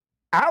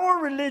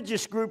Our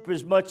religious group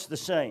is much the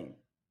same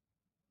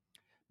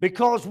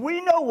because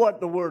we know what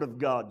the Word of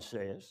God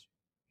says.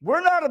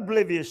 We're not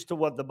oblivious to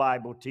what the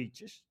Bible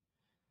teaches,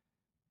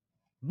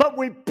 but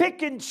we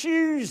pick and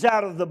choose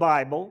out of the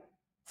Bible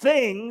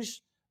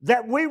things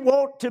that we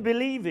want to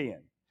believe in.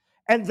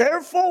 And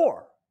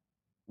therefore,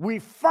 we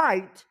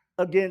fight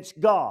against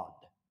God.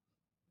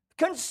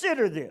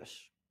 Consider this.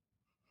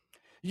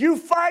 You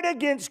fight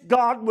against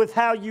God with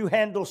how you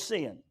handle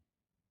sin.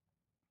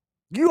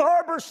 You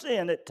harbor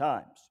sin at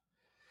times.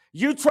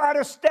 You try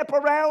to step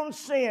around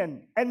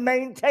sin and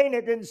maintain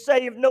it and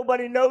say, if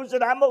nobody knows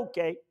it, I'm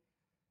okay.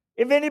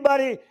 If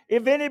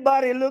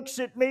anybody looks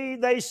at me,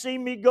 they see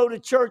me go to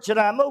church and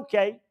I'm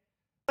okay.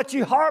 But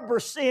you harbor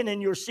sin in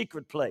your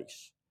secret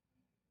place.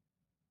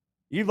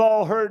 You've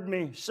all heard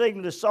me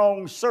sing the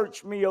song,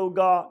 Search Me, O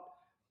God.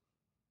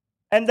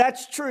 And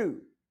that's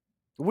true.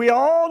 We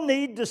all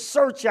need to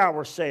search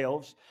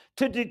ourselves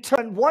to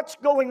determine what's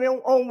going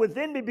on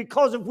within me,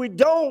 because if we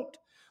don't,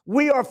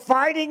 we are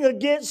fighting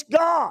against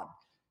God.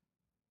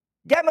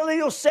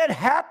 Gamaliel said,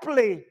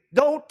 happily,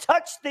 don't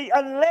touch thee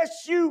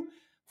unless you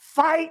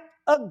fight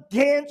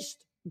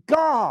against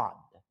God.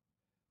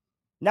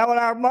 Now, in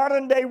our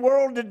modern day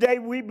world today,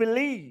 we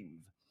believe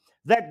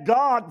that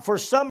God, for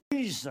some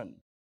reason,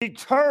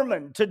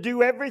 determined to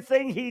do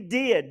everything he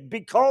did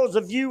because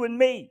of you and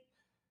me.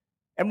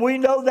 And we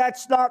know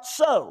that's not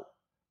so.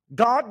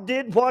 God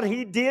did what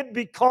he did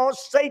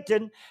because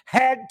Satan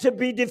had to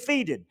be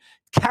defeated.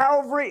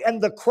 Calvary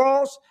and the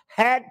cross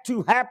had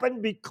to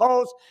happen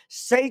because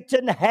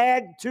Satan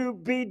had to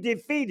be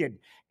defeated.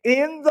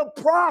 In the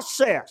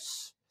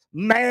process,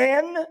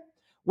 man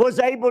was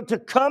able to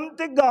come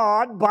to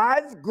God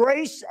by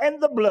grace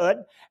and the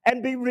blood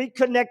and be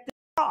reconnected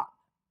to God.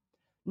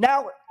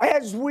 Now,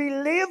 as we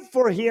live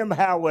for him,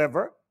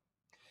 however,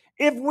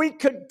 if we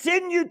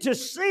continue to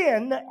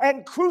sin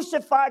and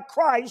crucify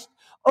Christ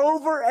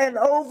over and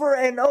over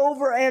and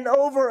over and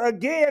over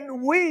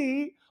again,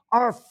 we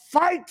are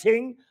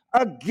fighting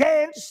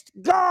against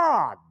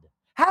God.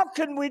 How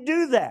can we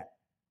do that?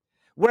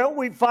 Well,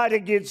 we fight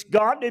against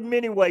God in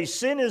many ways.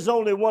 Sin is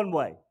only one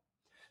way.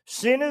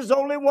 Sin is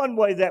only one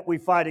way that we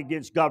fight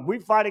against God. We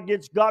fight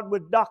against God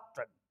with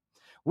doctrine.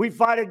 We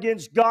fight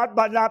against God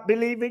by not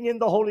believing in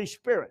the Holy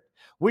Spirit.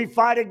 We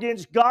fight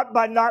against God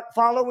by not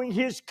following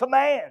his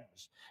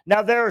commands.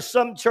 Now, there are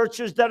some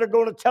churches that are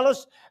going to tell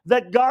us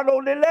that God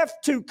only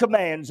left 2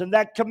 commands, and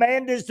that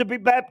command is to be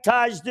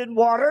baptized in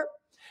water,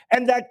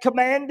 and that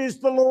command is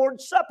the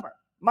Lord's Supper.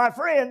 My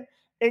friend,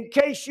 in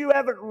case you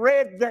haven't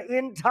read the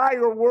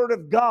entire Word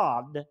of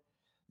God,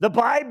 the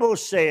Bible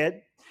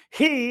said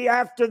he,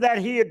 after that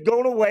he had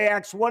gone away,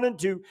 Acts 1 and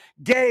 2,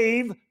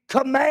 gave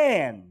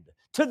command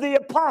to the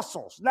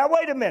apostles. Now,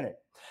 wait a minute.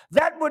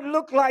 That would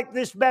look like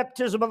this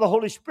baptism of the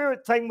Holy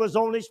Spirit thing was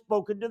only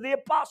spoken to the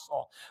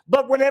apostle.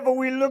 But whenever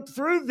we look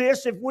through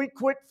this, if we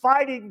quit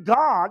fighting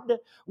God,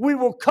 we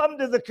will come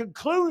to the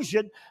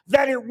conclusion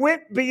that it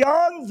went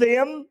beyond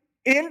them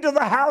into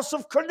the house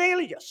of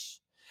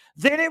Cornelius.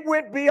 Then it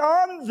went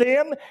beyond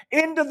them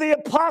into the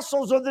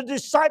apostles or the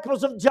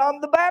disciples of John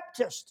the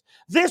Baptist.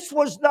 This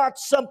was not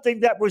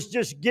something that was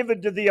just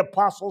given to the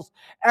apostles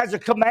as a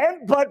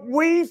command, but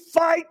we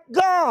fight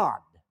God.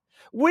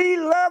 We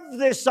love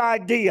this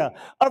idea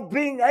of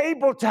being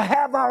able to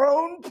have our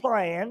own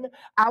plan,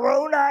 our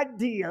own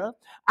idea,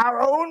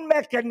 our own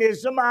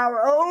mechanism,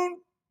 our own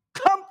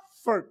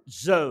comfort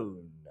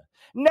zone.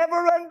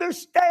 Never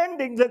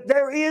understanding that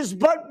there is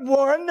but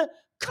one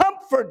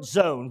comfort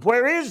zone.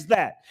 Where is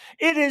that?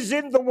 It is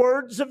in the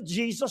words of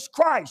Jesus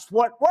Christ.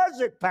 What was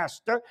it,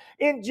 Pastor?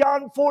 In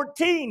John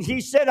 14, he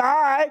said,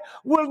 I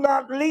will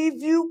not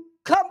leave you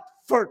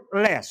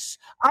comfortless.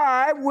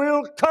 I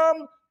will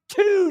come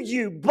to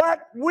you. But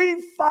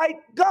we fight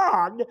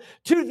God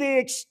to the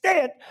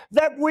extent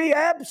that we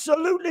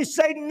absolutely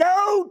say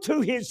no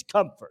to his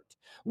comfort.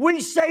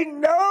 We say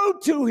no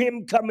to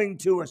him coming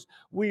to us.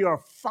 We are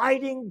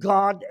fighting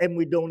God and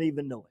we don't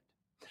even know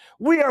it.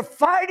 We are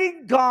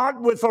fighting God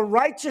with a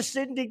righteous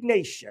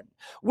indignation.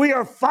 We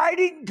are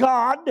fighting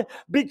God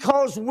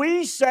because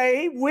we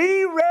say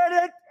we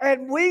read it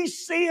and we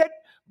see it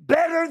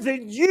better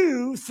than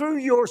you through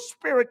your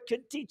spirit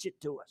can teach it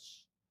to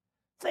us.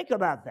 Think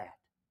about that.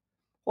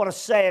 What a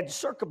sad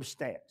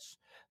circumstance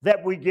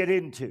that we get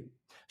into.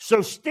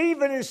 So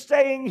Stephen is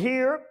staying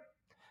here.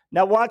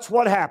 Now watch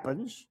what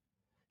happens.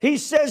 He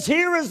says,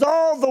 here is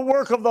all the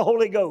work of the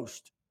Holy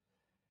Ghost.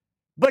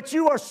 But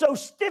you are so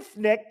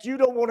stiff-necked, you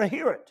don't want to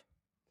hear it.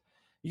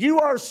 You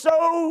are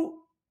so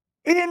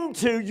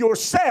into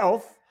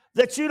yourself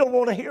that you don't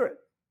want to hear it.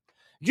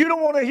 You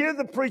don't want to hear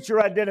the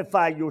preacher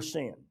identify your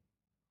sin.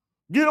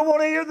 You don't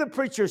want to hear the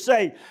preacher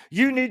say,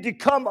 you need to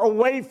come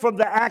away from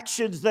the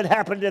actions that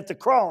happened at the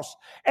cross,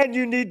 and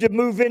you need to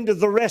move into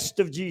the rest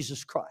of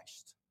Jesus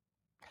Christ.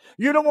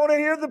 You don't want to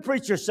hear the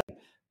preacher say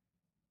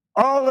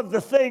all of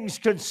the things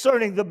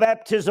concerning the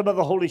baptism of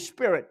the Holy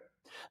Spirit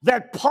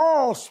that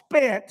Paul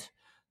spent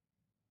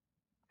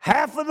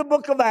half of the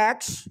book of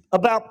Acts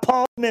about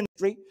Paul's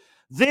ministry,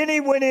 Then he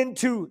went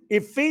into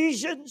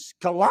Ephesians,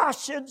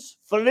 Colossians,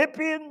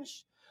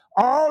 Philippians,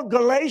 all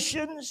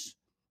Galatians,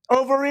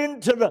 over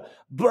into the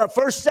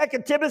 1st,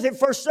 2nd Timothy,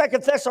 1st,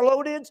 2nd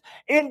Thessalonians,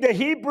 into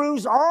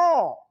Hebrews,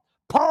 all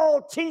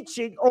Paul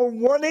teaching on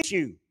one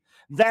issue,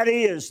 that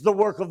is the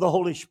work of the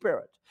Holy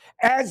Spirit,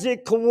 as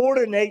it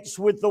coordinates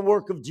with the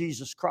work of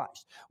Jesus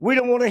Christ. We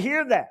don't want to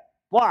hear that.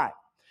 Why?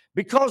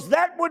 Because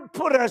that would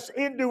put us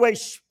into a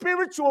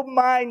spiritual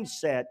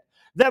mindset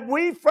that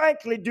we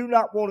frankly do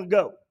not want to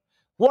go.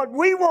 What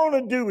we want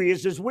to do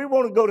is we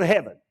want to go to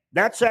heaven.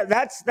 That's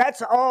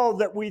all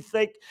that we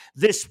think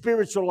this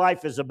spiritual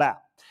life is about.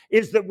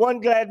 Is that one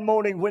glad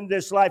morning when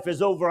this life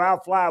is over,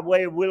 I'll fly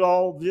away and we'll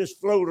all just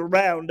float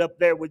around up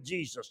there with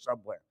Jesus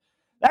somewhere.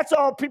 That's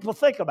all people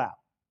think about.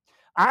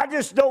 I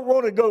just don't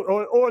want to go,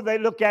 or they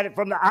look at it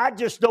from the I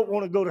just don't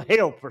want to go to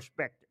hell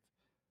perspective.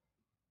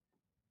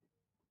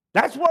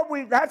 That's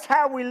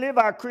how we live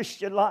our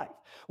Christian life.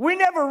 We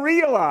never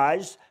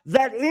realize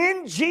that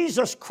in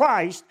Jesus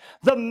Christ,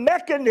 the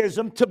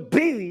mechanism to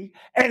be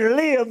and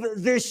live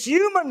this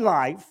human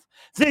life,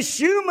 this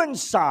human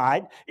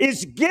side,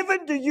 is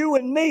given to you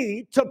and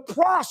me to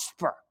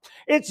prosper.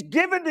 It's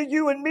given to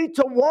you and me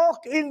to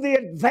walk in the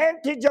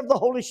advantage of the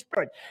Holy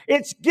Spirit.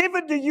 It's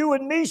given to you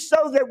and me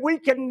so that we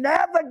can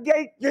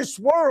navigate this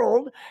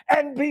world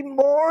and be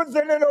more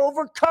than an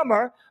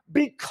overcomer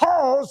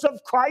because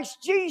of Christ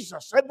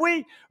Jesus. And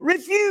we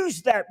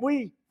refuse that.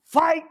 We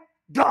fight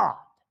God.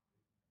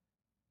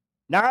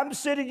 Now, I'm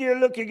sitting here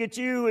looking at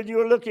you and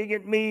you're looking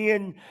at me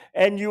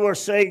and you are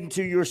saying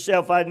to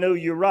yourself, I know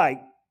you're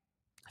right.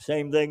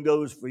 Same thing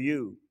goes for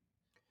you.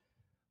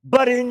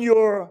 But in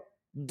your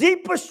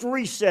deepest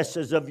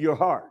recesses of your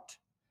heart,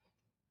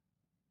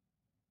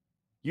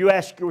 you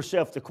ask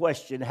yourself the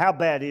question, how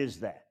bad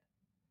is that?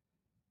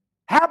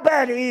 How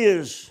bad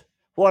is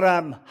what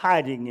I'm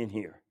hiding in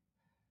here?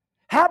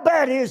 How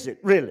bad is it,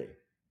 really?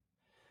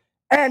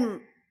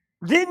 And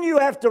then you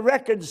have to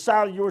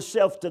reconcile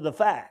yourself to the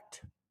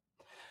fact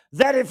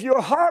that if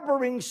you're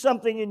harboring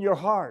something in your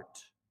heart,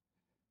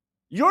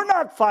 you're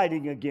not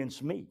fighting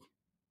against me,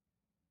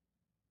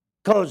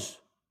 because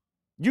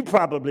you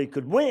probably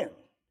could win.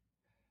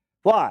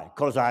 Why?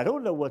 Because I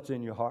don't know what's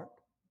in your heart.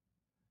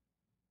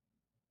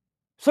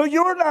 So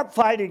you're not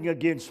fighting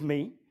against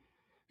me.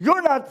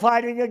 You're not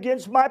fighting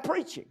against my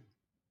preaching.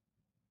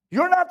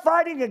 You're not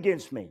fighting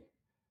against me.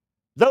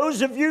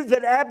 Those of you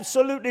that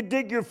absolutely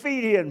dig your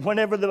feet in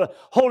whenever the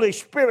Holy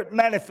Spirit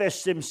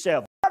manifests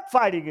himself, you're not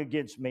fighting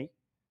against me.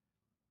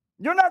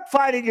 You're not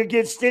fighting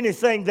against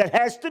anything that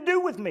has to do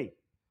with me.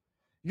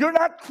 You're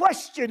not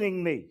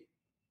questioning me.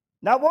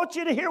 Now, I want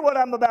you to hear what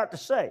I'm about to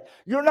say.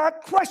 You're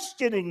not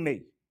questioning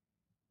me.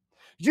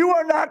 You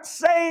are not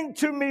saying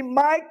to me,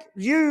 Mike,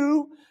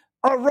 you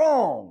are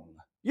wrong.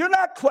 You're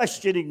not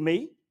questioning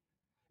me.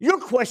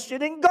 You're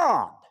questioning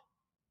God.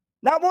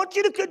 Now, I want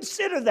you to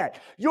consider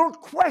that. You're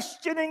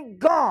questioning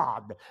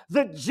God,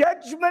 the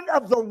judgment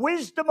of the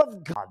wisdom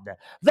of God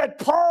that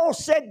Paul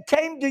said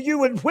came to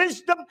you in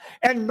wisdom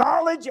and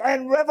knowledge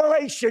and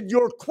revelation.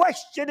 You're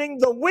questioning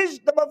the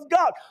wisdom of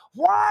God.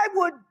 Why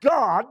would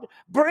God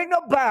bring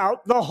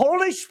about the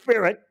Holy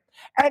Spirit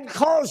and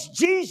cause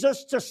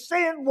Jesus to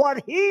send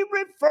what he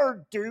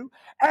referred to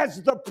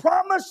as the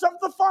promise of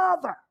the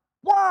Father?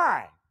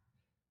 Why?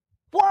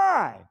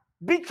 Why?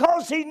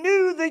 Because he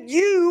knew that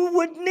you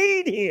would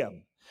need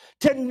him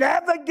to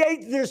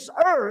navigate this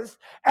earth,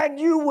 and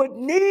you would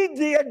need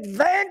the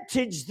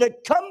advantage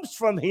that comes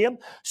from him,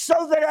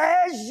 so that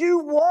as you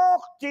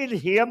walked in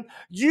him,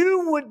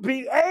 you would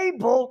be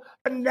able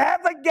to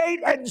navigate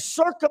and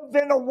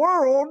circumvent a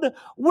world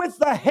with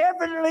the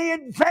heavenly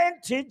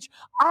advantage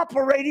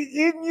operating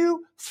in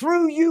you,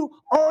 through you,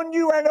 on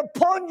you, and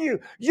upon you.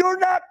 You're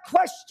not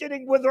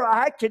questioning whether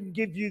I can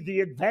give you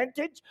the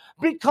advantage,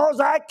 because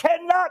I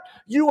cannot.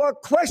 You are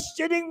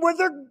questioning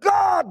whether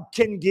God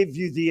can give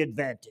you the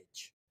advantage.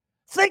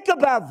 Think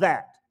about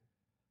that.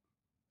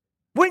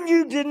 When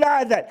you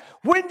deny that,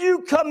 when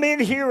you come in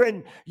here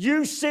and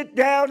you sit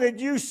down and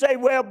you say,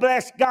 well,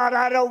 bless God,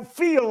 I don't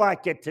feel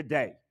like it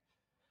today.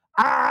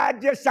 I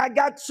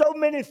got so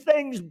many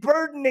things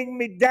burdening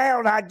me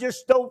down. I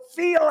just don't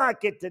feel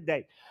like it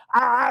today.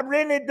 I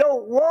really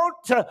don't want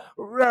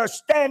to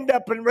stand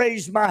up and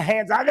raise my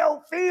hands. I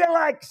don't feel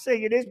like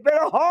singing. It's been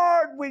a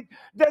hard week.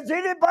 Does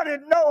anybody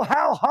know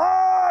how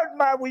hard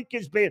my week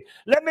has been?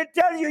 Let me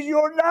tell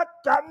you,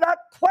 I'm not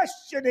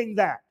questioning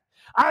that.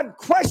 I'm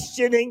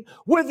questioning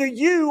whether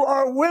you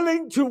are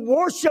willing to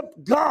worship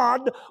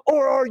God,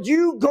 or are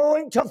you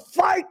going to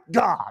fight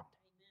God?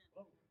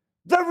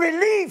 The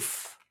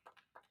relief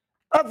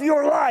of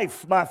your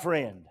life, my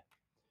friend,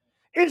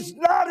 is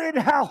not in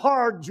how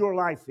hard your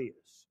life is.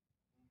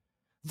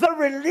 The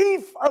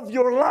relief of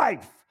your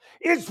life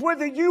is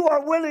whether you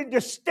are willing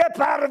to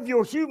step out of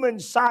your human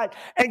side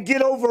and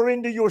get over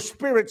into your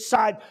spirit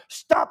side.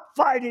 Stop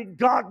fighting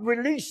God.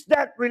 Release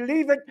that.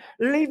 Relieve it.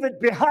 Leave it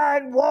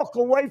behind. Walk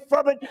away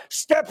from it.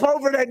 Step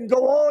over it and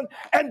go on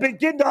and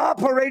begin to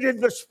operate in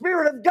the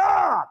Spirit of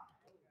God.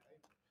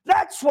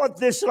 That's what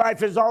this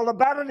life is all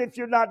about. And if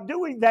you're not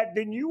doing that,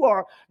 then you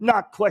are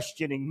not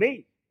questioning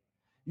me.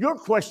 You're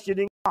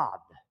questioning God.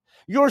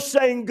 You're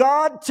saying,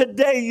 God,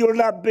 today you're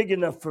not big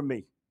enough for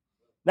me.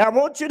 Now, I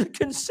want you to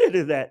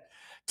consider that.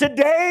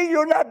 Today,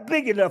 you're not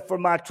big enough for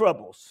my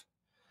troubles.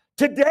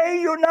 Today,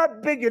 you're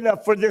not big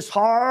enough for this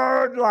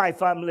hard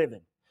life I'm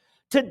living.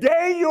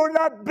 Today, you're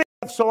not big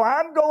enough, so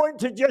I'm going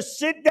to just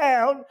sit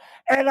down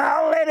and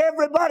I'll let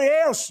everybody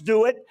else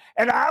do it,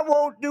 and I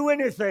won't do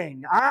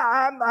anything.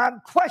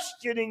 I'm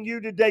questioning you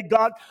today,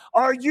 God.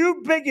 Are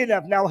you big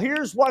enough? Now,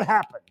 here's what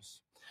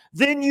happens.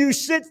 Then you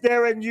sit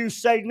there and you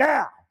say,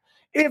 now,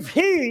 if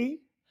he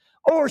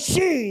or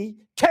she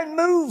can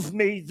move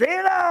me,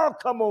 then I'll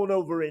come on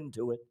over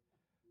into it.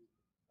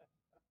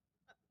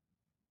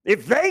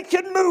 If they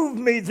can move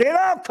me, then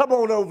I'll come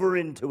on over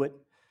into it.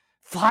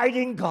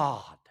 Fighting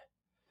God.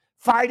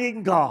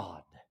 Fighting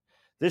God.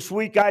 This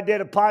week I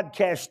did a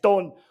podcast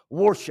on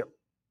worship.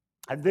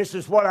 And this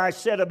is what I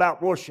said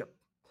about worship.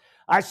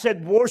 I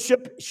said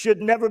worship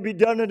should never be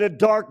done in a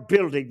dark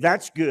building.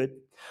 That's good.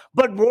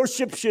 But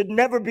worship should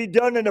never be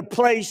done in a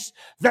place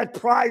that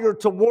prior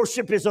to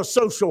worship is a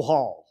social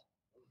hall.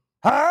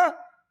 Huh?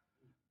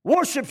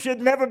 Worship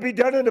should never be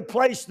done in a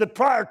place that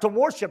prior to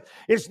worship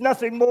is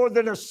nothing more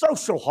than a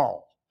social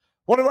hall.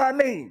 What do I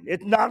mean?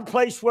 It's not a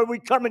place where we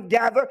come and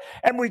gather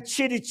and we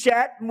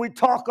chitty-chat and we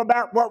talk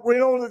about what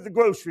went on at the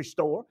grocery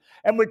store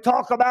and we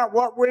talk about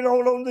what went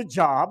on the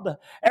job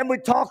and we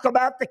talk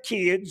about the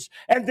kids,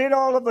 and then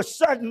all of a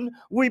sudden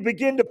we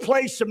begin to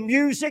play some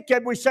music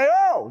and we say,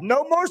 oh,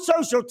 no more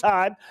social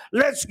time.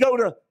 Let's go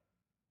to...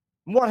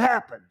 What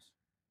happens?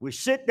 We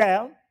sit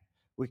down.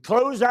 We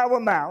close our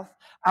mouth.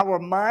 Our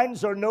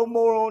minds are no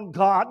more on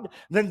God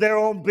than they're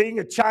on being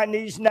a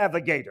Chinese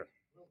navigator.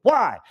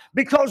 Why?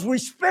 Because we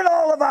spend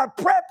all of our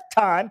prep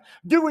time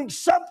doing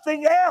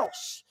something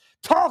else,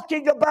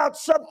 talking about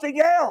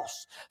something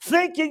else,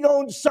 thinking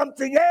on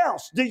something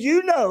else. Do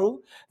you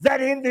know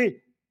that in the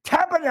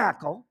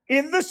tabernacle,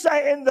 in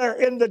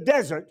the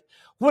desert,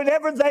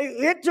 whenever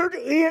they entered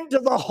into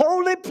the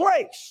holy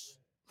place,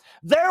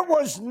 there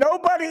was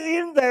nobody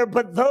in there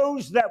but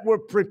those that were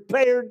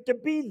prepared to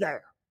be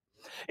there.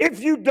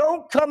 If you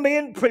don't come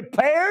in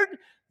prepared,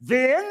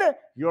 then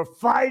you're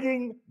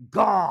fighting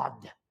God.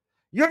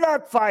 You're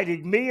not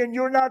fighting me and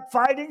you're not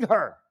fighting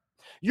her.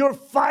 You're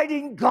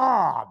fighting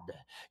God.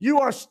 You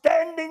are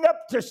standing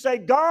up to say,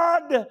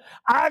 God,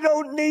 I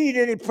don't need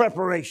any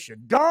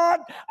preparation. God,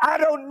 I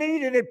don't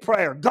need any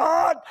prayer.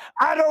 God,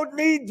 I don't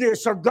need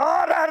this, or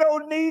God, I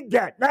don't need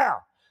that. Now,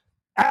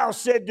 Al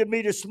said to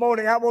me this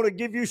morning, I want to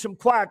give you some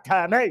quiet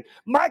time. Hey,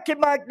 Mike and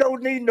Mike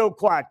don't need no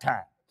quiet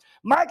time.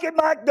 Mike and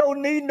Mike don't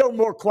need no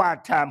more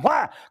quiet time.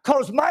 Why?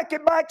 Because Mike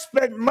and Mike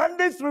spent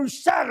Monday through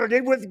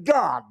Saturday with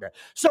God.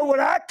 So when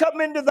I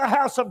come into the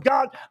house of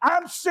God,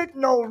 I'm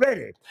sitting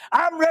already.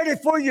 I'm ready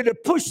for you to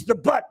push the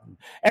button.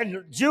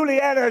 And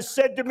Juliana has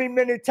said to me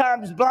many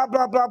times, blah,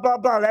 blah, blah, blah,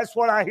 blah. That's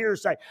what I hear her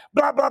say.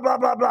 Blah, blah, blah,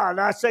 blah, blah. And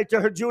I say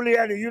to her,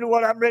 Juliana, you know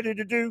what I'm ready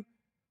to do?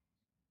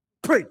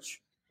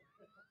 Preach.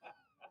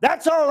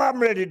 That's all I'm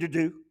ready to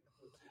do.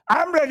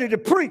 I'm ready to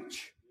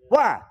preach.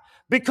 Why?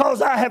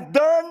 Because I have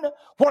done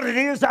what it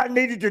is I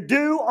needed to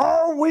do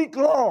all week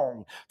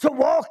long, to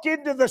walk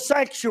into the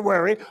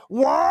sanctuary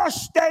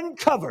washed and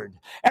covered.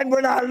 And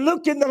when I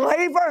look in the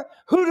laver,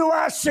 who do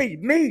I see?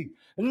 Me.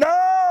 No,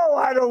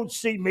 I don't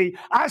see me.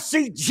 I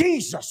see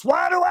Jesus.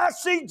 Why do I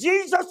see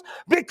Jesus?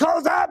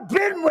 Because I've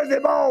been with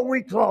him all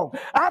week long.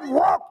 I've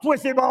walked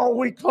with him all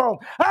week long.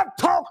 I've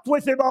talked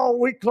with him all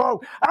week long.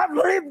 I've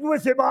lived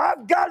with him.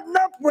 I've gotten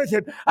up with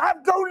him.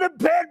 I've gone to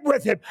bed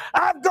with him.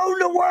 I've gone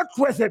to work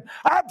with him.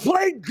 I've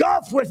played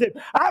golf with him.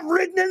 I've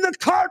ridden in the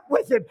cart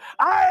with him.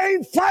 I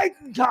ain't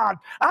fighting God.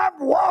 I'm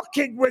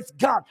walking with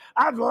God.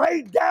 I've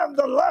laid down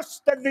the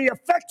lust and the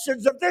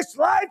affections of this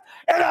life,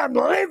 and I'm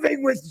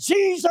living with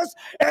Jesus,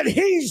 and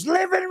he's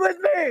living with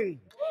me.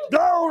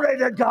 Glory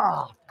to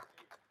God.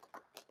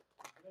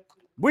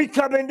 We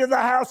come into the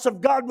house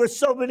of God with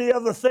so many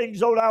other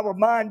things on our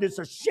mind. It's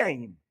a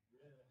shame.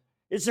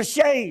 It's a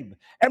shame.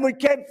 And we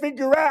can't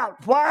figure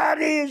out why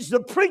it is the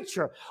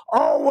preacher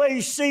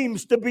always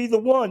seems to be the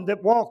one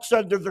that walks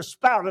under the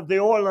spout of the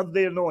oil of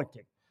the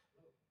anointing.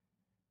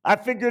 I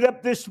figured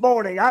up this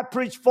morning, I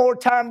preach 4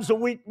 times a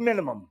week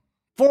minimum.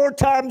 4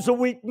 times a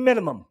week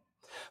minimum.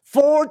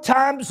 4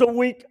 times a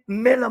week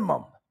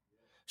minimum.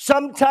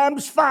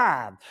 Sometimes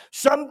 5,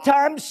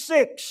 sometimes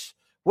 6.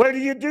 Where do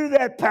you do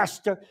that,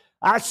 Pastor?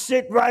 I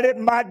sit right at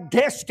my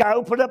desk, I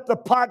open up the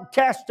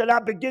podcast, and I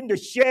begin to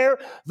share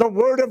the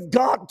word of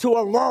God to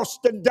a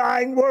lost and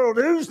dying world.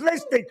 Who's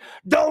listening?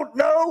 Don't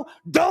know,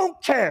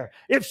 don't care.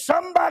 If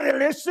somebody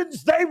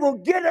listens, they will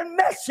get a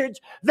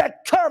message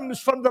that comes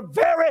from the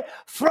very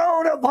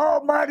throne of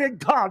Almighty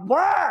God.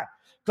 Why?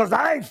 Because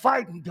I ain't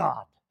fighting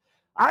God.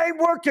 I ain't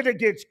working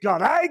against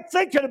God. I ain't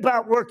thinking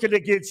about working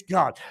against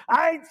God.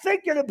 I ain't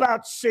thinking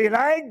about sin.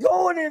 I ain't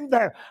going in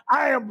there.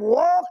 I am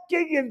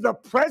walking in the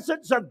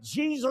presence of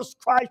Jesus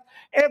Christ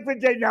every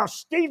day. Now,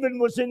 Stephen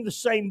was in the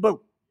same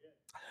boat.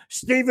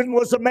 Stephen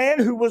was a man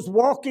who was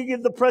walking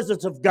in the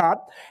presence of God.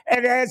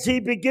 And as he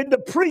began to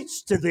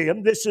preach to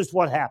them, this is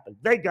what happened.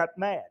 They got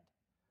mad.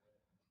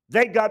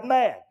 They got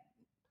mad.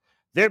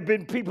 There have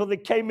been people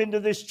that came into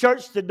this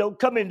church that don't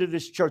come into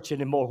this church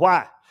anymore.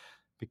 Why?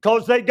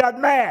 Because they got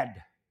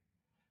mad.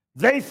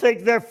 They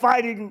think they're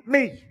fighting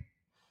me.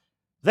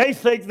 They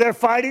think they're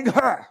fighting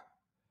her.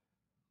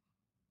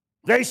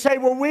 They say,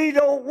 well, we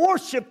don't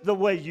worship the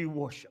way you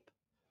worship.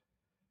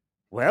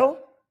 Well,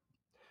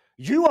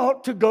 you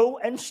ought to go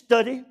and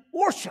study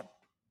worship.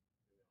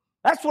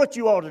 That's what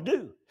you ought to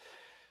do.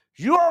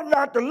 You ought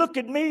not to look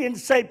at me and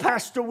say,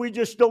 Pastor, we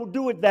just don't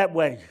do it that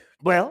way.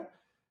 Well,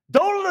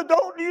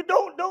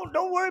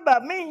 don't worry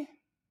about me.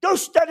 Go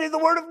study the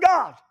Word of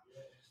God.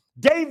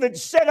 David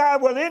said, I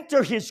will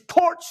enter his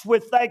courts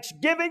with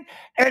thanksgiving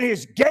and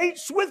his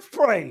gates with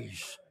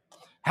praise.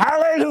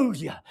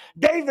 Hallelujah.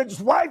 David's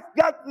wife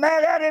got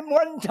mad at him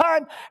one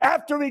time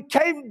after he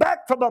came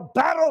back from a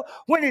battle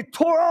when he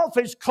tore off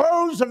his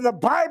clothes, and the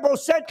Bible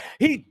said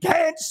he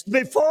danced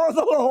before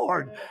the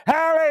Lord.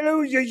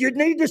 Hallelujah. You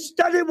need to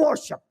study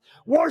worship.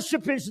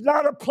 Worship is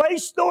not a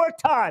place nor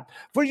a time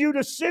for you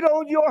to sit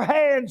on your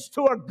hands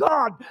to a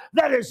God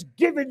that has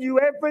given you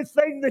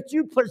everything that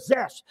you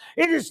possess.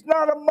 It is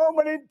not a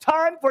moment in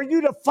time for you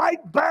to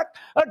fight back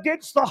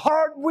against the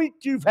hard week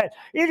you've had.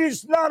 It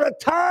is not a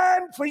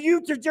time for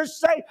you to just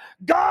say,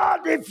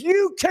 God, if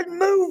you can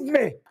move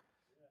me.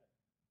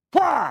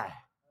 Why?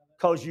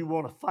 Because you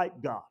want to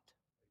fight God.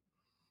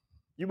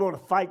 You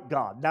want to fight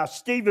God. Now,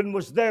 Stephen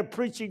was there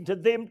preaching to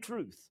them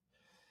truth.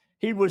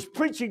 He was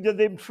preaching to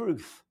them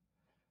truth.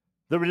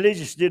 The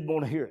religious didn't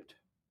want to hear it.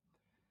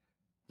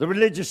 The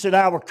religious in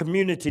our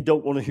community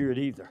don't want to hear it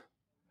either.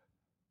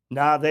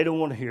 Nah, they don't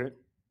want to hear it.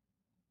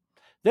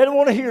 They don't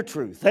want to hear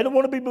truth. They don't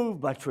want to be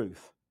moved by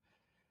truth.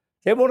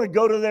 They want to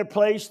go to their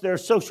place, their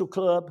social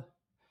club,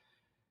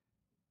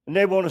 and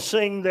they want to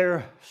sing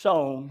their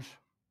songs,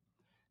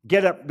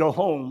 get up, go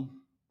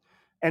home,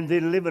 and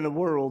then live in a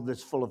world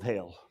that's full of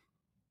hell.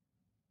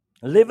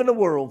 Live in a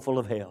world full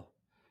of hell.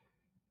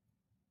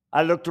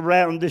 I looked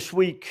around this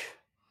week,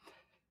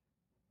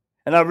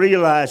 and I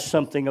realized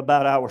something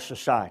about our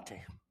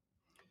society.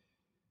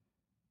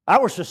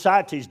 Our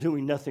society is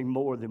doing nothing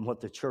more than what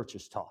the church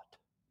has taught.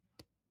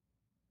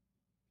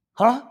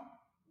 Huh?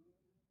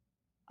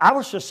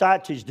 Our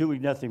society is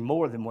doing nothing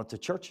more than what the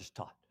church has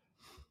taught.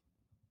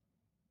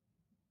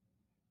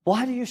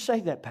 Why do you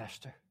say that,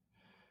 Pastor?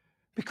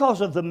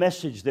 Because of the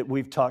message that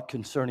we've taught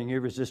concerning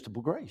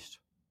irresistible grace.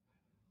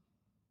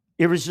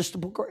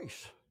 Irresistible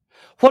grace.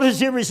 What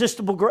is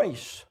irresistible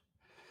grace?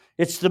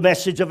 It's the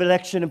message of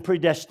election and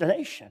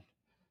predestination.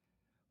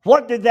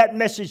 What did that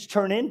message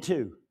turn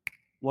into?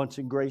 Once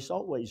in grace,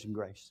 always in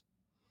grace.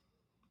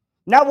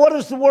 Now, what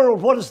is the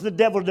world? What has the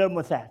devil done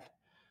with that?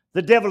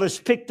 The devil has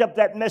picked up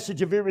that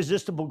message of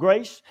irresistible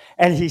grace,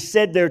 and he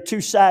said there are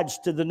two sides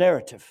to the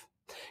narrative.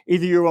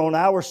 Either you're on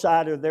our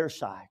side or their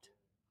side.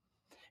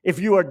 If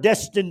you are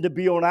destined to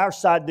be on our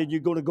side, then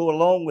you're going to go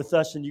along with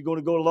us, and you're going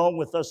to go along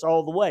with us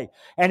all the way.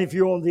 And if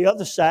you're on the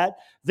other side,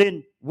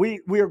 then we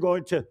are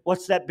going to,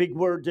 what's that big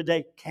word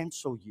today?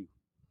 Cancel you.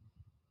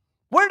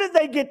 Where did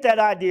they get that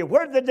idea?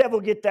 Where did the devil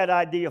get that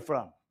idea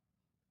from?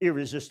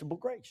 Irresistible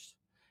grace,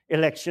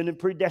 election and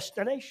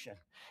predestination.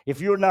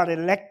 If you're not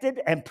elected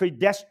and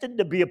predestined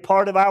to be a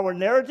part of our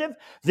narrative,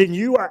 then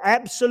you are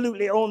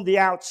absolutely on the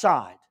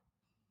outside.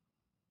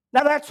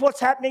 Now, that's what's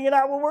happening in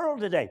our world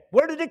today.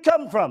 Where did it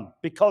come from?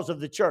 Because of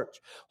the church.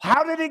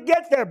 How did it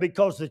get there?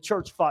 Because the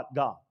church fought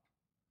God.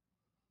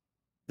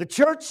 The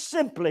church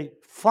simply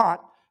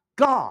fought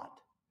God.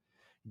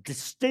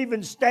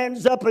 Stephen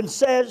stands up and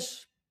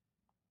says,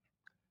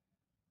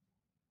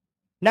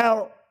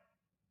 now,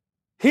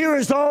 here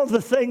is all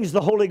the things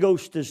the Holy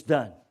Ghost has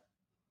done.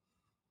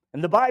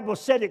 And the Bible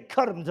said it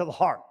cut him to the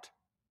heart.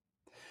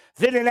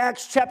 Then in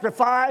Acts chapter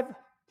 5,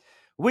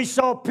 we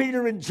saw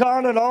Peter and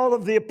John and all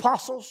of the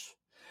apostles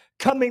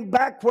coming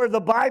back where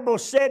the Bible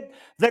said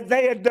that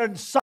they had done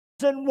signs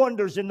and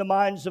wonders in the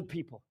minds of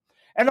people.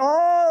 And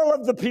all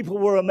of the people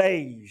were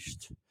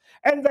amazed.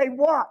 And they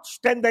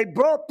watched, and they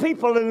brought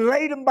people and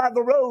laid them by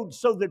the road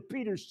so that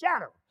Peter's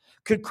shadow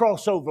could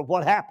cross over.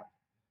 What happened?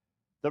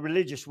 The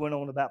religious went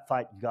on about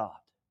fighting God.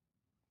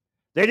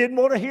 They didn't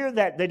want to hear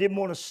that. They didn't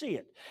want to see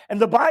it. And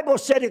the Bible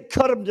said it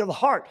cut them to the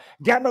heart.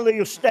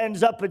 Gamaliel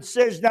stands up and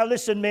says, now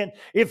listen, men,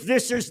 if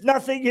this is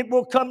nothing, it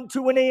will come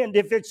to an end.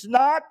 If it's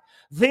not,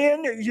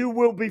 then you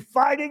will be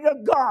fighting a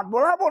God.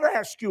 Well, I want to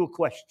ask you a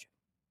question.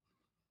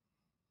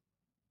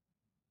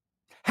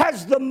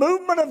 Has the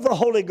movement of the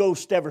Holy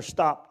Ghost ever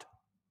stopped?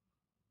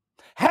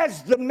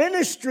 Has the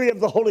ministry of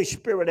the Holy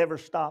Spirit ever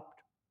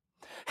stopped?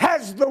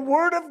 Has the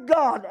Word of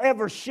God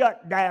ever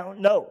shut down?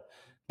 No.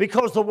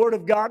 Because the Word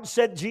of God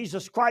said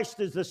Jesus Christ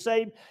is the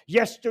same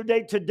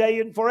yesterday, today,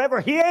 and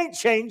forever. He ain't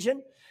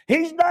changing.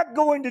 He's not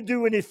going to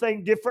do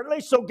anything differently.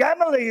 So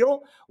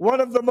Gamaliel, one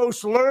of the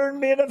most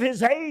learned men of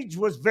his age,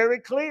 was very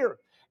clear.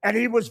 And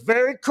he was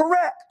very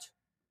correct.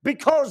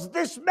 Because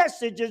this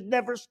message has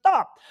never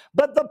stopped.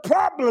 But the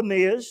problem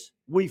is,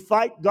 We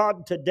fight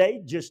God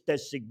today just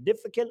as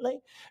significantly,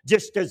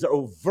 just as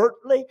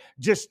overtly,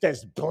 just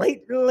as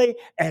blatantly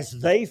as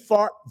they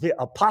fought the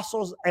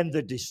apostles and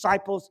the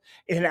disciples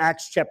in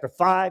Acts chapter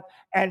 5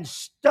 and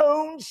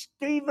stoned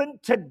Stephen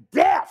to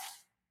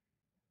death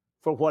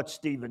for what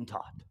Stephen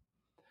taught.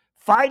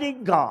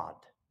 Fighting God.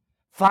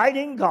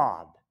 Fighting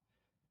God.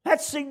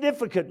 That's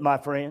significant, my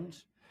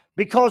friends,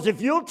 because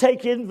if you'll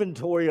take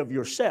inventory of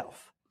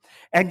yourself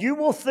and you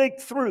will think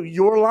through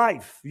your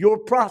life, your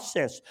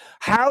process,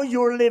 how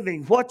you're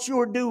living, what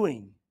you're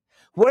doing,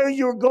 where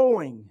you're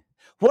going,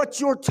 what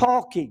you're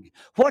talking,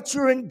 what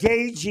you're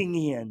engaging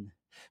in,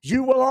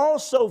 you will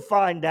also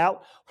find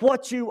out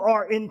what you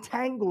are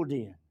entangled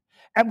in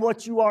and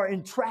what you are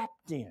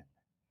entrapped in.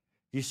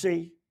 You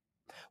see?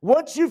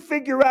 Once you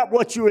figure out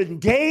what you're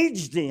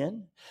engaged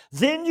in,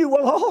 then you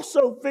will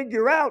also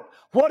figure out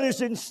what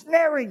is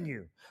ensnaring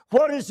you,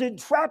 what is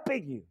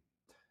entrapping you,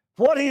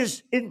 what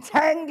is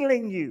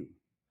entangling you.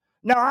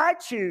 Now, I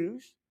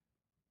choose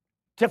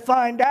to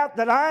find out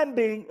that I'm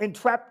being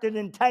entrapped and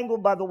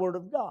entangled by the Word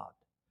of God.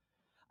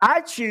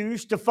 I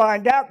choose to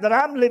find out that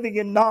I'm living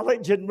in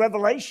knowledge and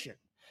revelation.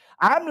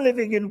 I'm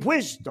living in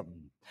wisdom.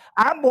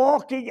 I'm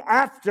walking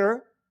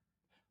after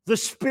the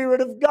Spirit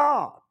of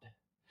God.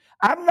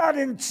 I'm not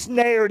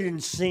ensnared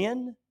in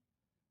sin.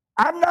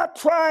 I'm not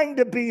trying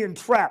to be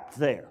entrapped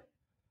there.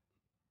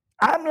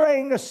 I'm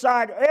laying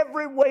aside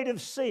every weight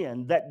of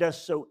sin that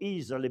does so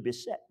easily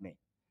beset me.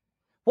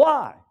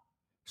 Why?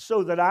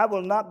 So that I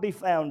will not be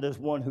found as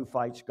one who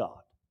fights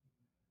God.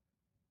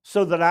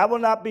 So that I will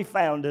not be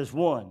found as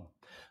one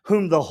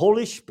whom the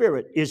Holy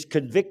Spirit is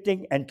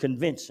convicting and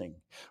convincing,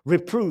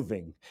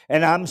 reproving.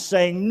 And I'm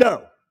saying,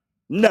 no,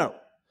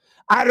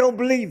 I don't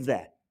believe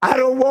that. I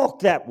don't walk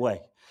that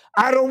way.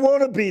 I don't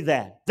want to be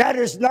that. That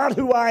is not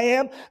who I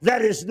am.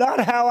 That is not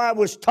how I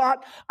was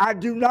taught. I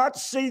do not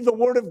see the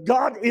Word of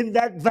God in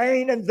that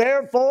vein, and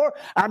therefore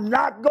I'm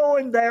not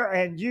going there,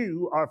 and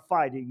you are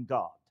fighting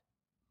God.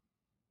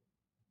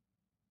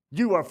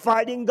 You are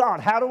fighting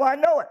God. How do I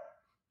know it?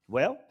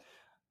 Well,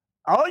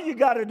 all you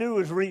got to do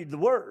is read the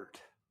Word.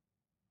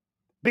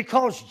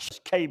 Because Jesus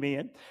came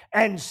in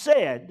and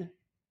said,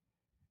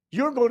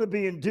 you're going to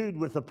be endued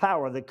with the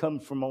power that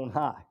comes from on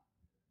high.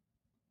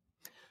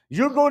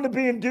 You're going to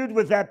be endued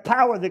with that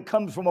power that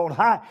comes from on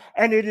high,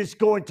 and it is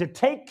going to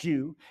take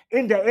you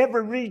into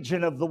every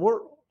region of the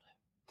world.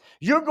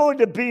 You're going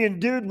to be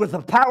endued with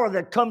the power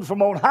that comes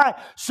from on high,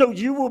 so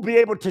you will be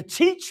able to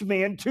teach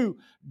men to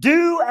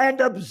do and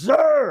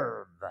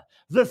observe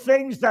the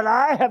things that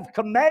I have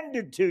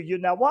commanded to you.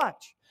 Now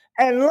watch.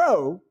 And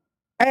lo,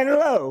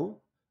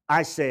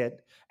 I said,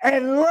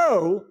 and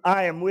lo,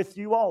 I am with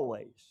you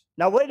always.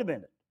 Now wait a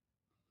minute.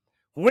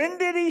 When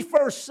did he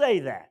first say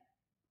that?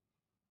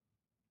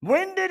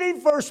 When did he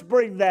first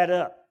bring that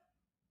up?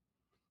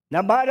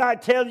 Now, might I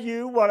tell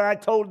you what I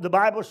told the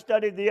Bible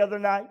study the other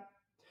night?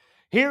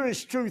 Here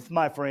is truth,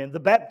 my friend. The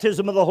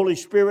baptism of the Holy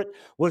Spirit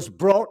was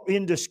brought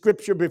into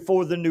Scripture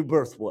before the new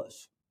birth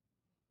was.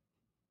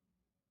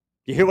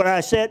 You hear what I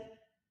said?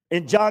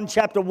 In John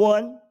chapter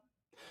 1,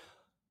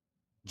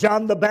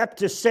 John the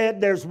Baptist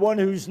said, there's one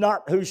whose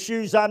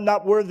shoes I'm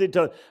not worthy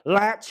to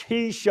latch.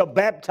 He shall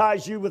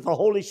baptize you with the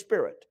Holy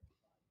Spirit.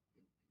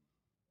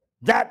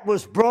 That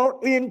was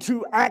brought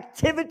into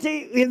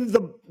activity in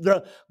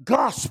the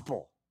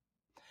gospel.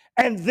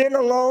 And then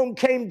along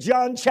came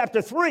John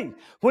chapter 3,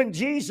 when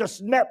Jesus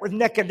met with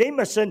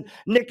Nicodemus, and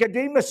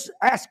Nicodemus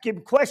asked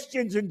him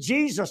questions, and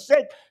Jesus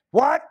said,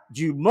 what?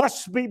 You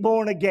must be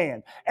born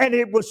again. And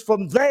it was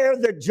from there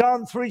that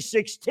John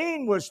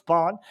 3:16 was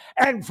spawned,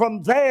 and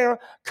from there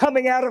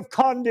coming out of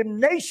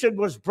condemnation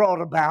was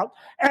brought about,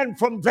 and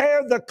from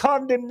there the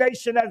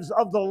condemnation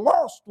of the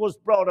lost was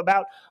brought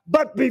about.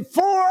 But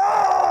before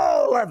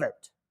all of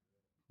it,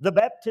 the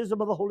baptism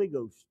of the Holy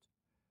Ghost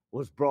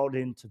was brought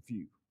into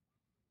view.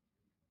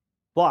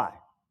 Why?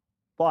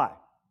 Why?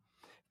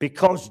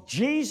 Because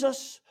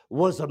Jesus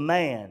was a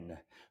man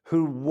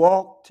who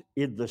walked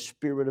in the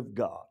Spirit of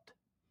God.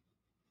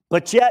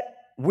 But yet,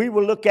 we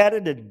will look at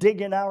it and dig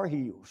in our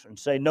heels and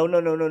say, no,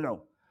 I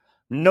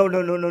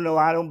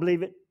don't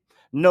believe it.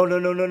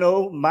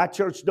 No, my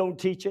church don't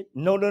teach it.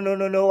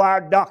 No, our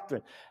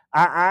doctrine.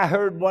 I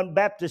heard one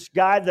Baptist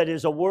guy that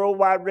is a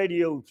worldwide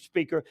radio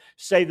speaker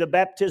say the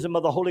baptism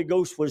of the Holy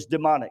Ghost was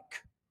demonic.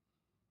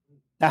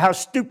 Now, how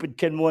stupid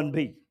can one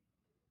be?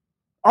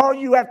 All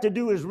you have to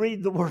do is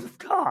read the Word of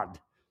God.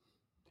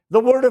 The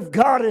Word of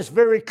God is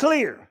very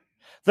clear.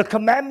 The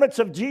commandments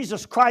of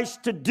Jesus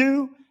Christ to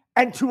do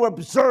and to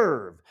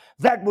observe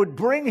that would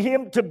bring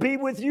him to be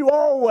with you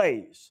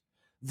always.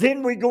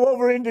 Then we go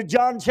over into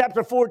John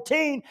chapter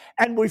 14,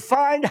 and we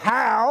find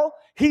how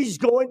he's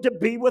going to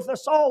be with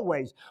us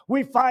always.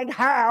 We find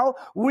how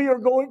we are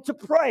going to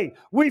pray.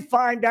 We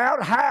find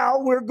out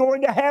how we're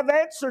going to have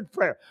answered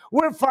prayer.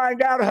 We'll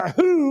find out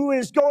who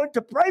is going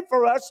to pray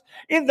for us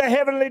in the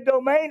heavenly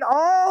domain.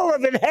 All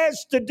of it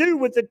has to do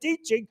with the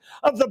teaching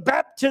of the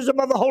baptism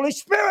of the Holy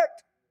Spirit.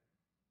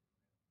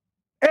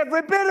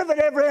 Every bit of it,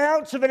 every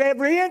ounce of it,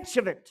 every inch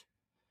of it.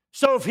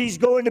 So if he's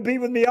going to be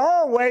with me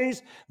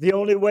always, the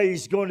only way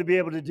he's going to be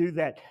able to do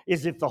that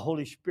is if the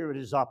Holy Spirit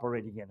is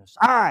operating in us.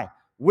 I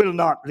will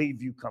not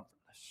leave you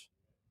comfortless.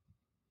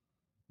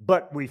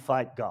 But we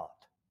fight God.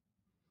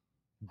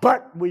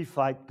 But we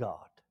fight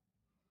God.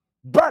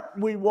 But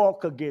we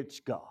walk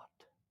against God.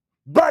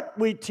 But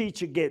we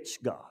teach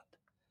against God.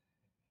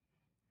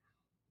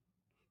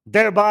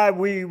 Thereby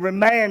we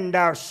remand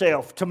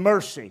ourselves to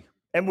mercy,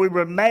 and we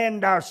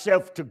remand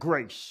ourselves to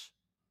grace,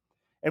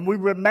 and we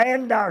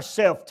remand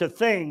ourselves to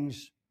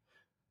things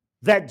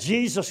that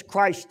Jesus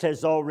Christ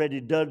has already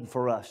done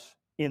for us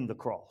in the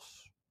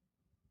cross.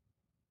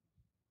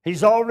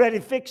 He's already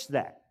fixed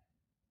that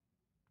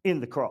in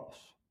the cross.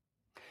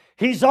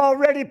 He's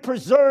already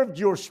preserved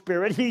your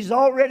spirit. He's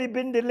already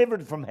been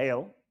delivered from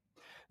hell.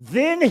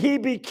 Then he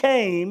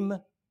became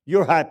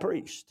your high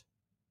priest.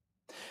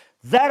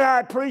 That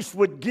high priest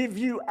would give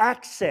you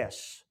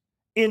access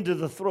into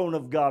the throne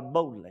of God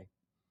boldly.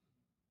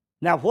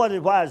 Now,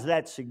 why is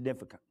that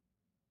significant?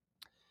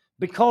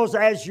 Because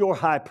as your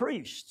high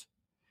priest,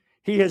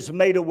 he has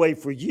made a way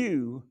for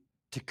you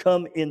to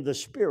come in the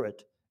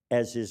Spirit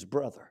as his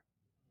brother.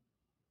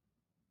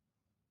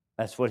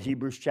 That's what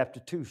Hebrews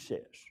chapter 2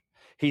 says.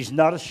 He's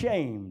not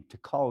ashamed to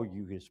call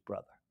you his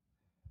brother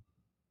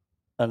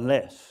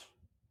unless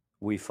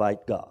we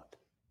fight God.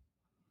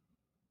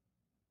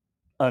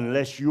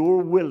 Unless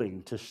you're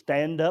willing to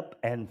stand up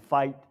and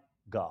fight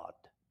God.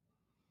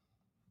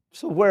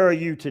 So where are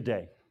you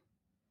today?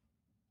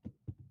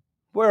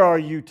 Where are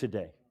you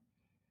today?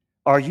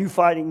 Are you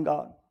fighting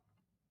God?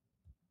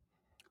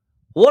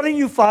 What are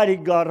you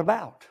fighting God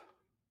about?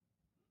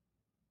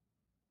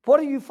 What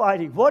are you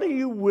fighting? What are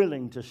you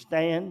willing to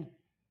stand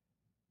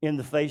in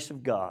the face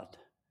of God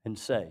and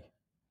say,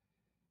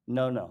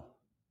 no,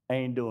 I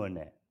ain't doing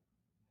that.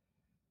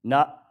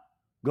 Not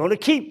going to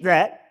keep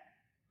that.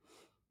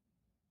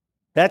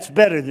 That's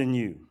better than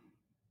you.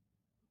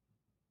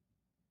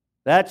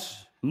 That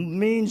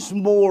means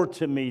more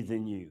to me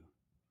than you.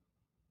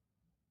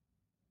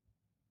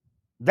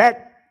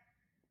 That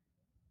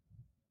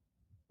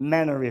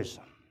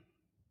mannerism,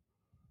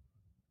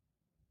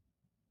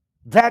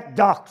 that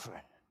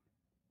doctrine,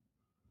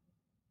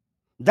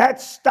 that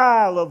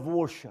style of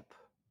worship,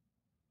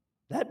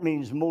 that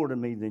means more to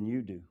me than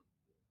you do.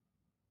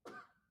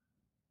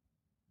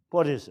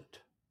 What is it?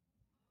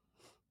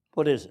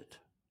 What is it?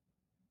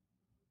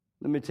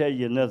 Let me tell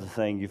you another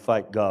thing you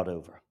fight God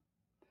over.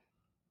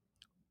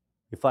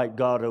 You fight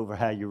God over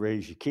how you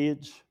raise your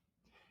kids.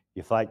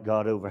 You fight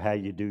God over how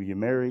you do your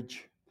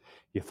marriage.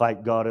 You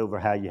fight God over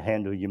how you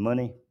handle your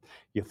money.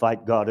 You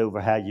fight God over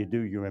how you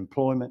do your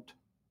employment.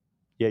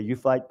 Yeah, you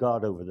fight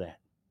God over that.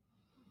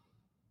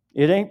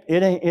 It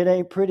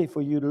ain't pretty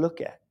for you to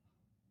look at.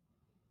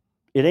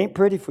 It ain't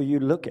pretty for you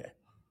to look at.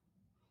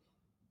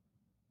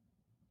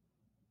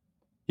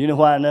 You know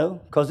why I know?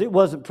 Because it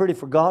wasn't pretty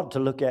for God to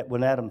look at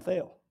when Adam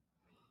fell.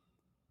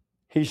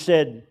 He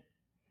said,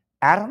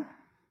 Adam,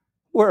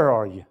 where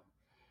are you?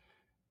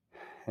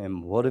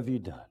 And what have you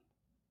done?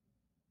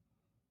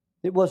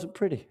 It wasn't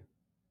pretty.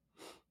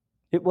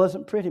 It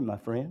wasn't pretty, my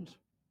friends.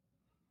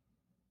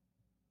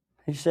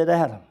 He said,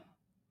 Adam,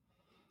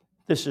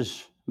 this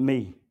is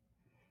me.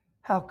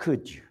 How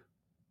could you?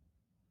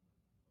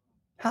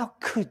 How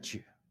could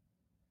you?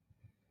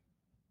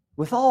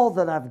 With all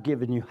that I've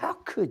given you, how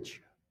could you?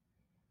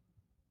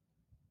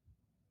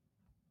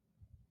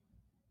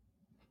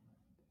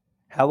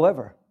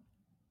 However,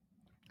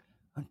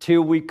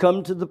 until we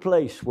come to the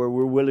place where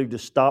we're willing to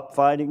stop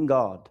fighting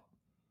God,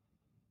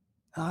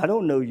 I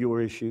don't know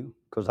your issue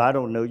because I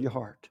don't know your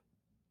heart.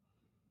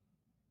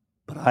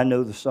 But I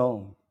know the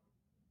song.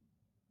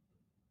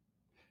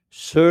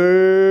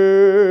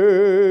 Search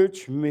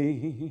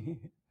me,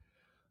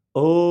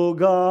 O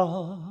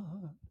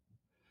God,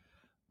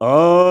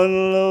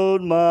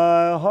 unload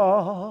my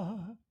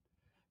heart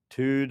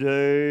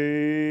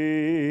today.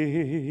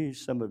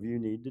 Some of you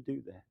need to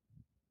do that.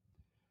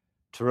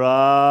 Try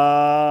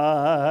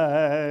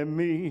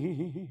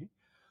me,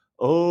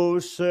 O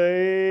Savior,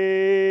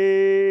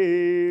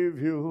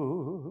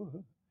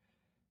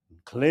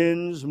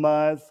 cleanse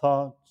my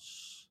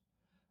thoughts,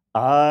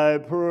 I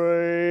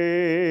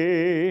pray,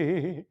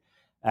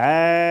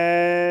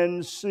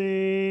 and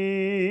see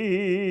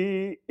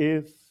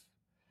if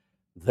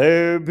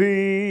there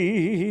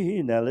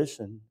be, now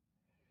listen,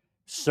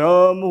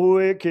 some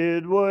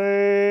wicked way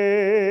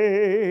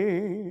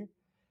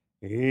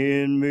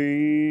in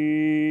me,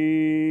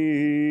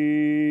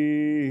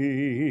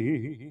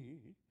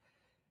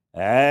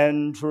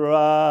 and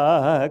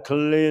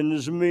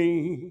cleanse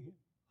me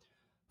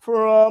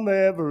from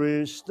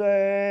every stain,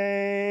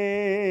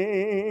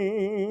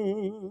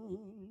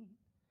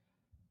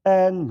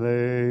 and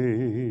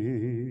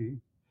make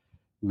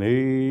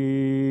me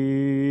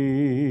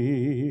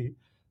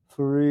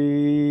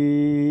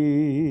free.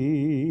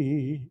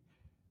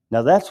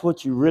 Now that's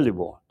what you really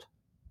want.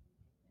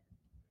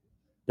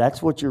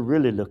 That's what you're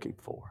really looking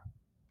for.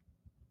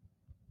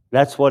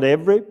 That's what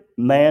every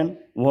man,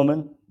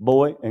 woman,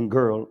 boy, and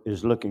girl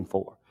is looking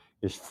for,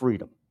 is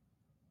freedom.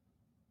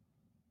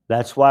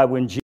 That's why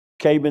when Jesus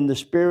came in the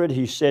Spirit,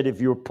 he said, if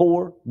you're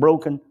poor,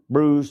 broken,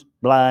 bruised,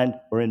 blind,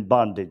 or in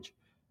bondage,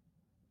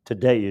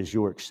 today is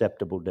your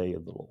acceptable day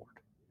of the Lord.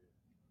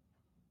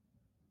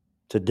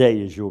 Today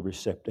is your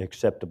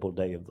acceptable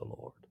day of the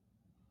Lord.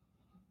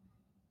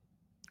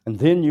 And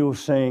then you'll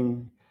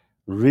sing,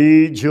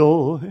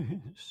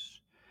 rejoice,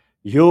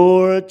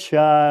 you're a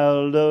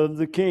child of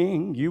the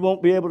King. You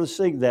won't be able to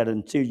sing that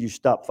until you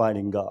stop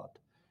fighting God.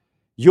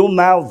 You'll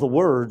mouth the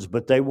words,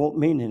 but they won't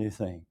mean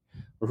anything.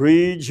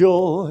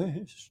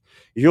 Rejoice,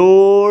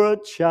 you're a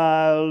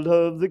child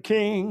of the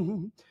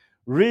King.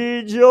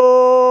 Rejoice,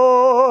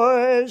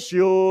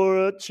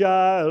 you're a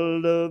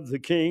child of the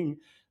King.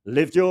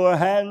 Lift your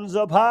hands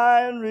up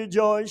high and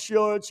rejoice,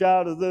 you're a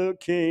child of the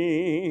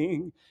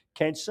King.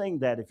 Can't sing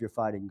that if you're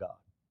fighting God.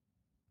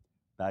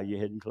 Bow your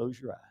head and close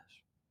your eyes.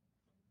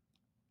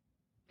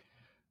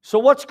 So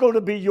what's going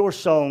to be your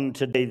song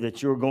today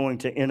that you're going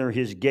to enter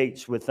his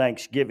gates with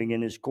thanksgiving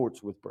and his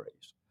courts with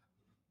praise?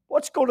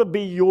 What's going to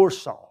be your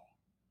song?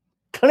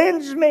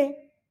 Cleanse me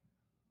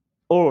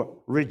or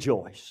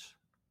rejoice?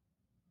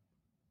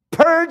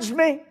 Purge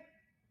me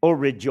or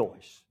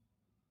rejoice?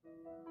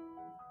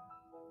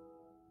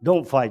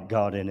 Don't fight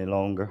God any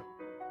longer.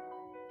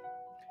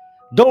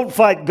 Don't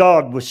fight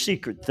God with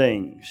secret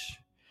things.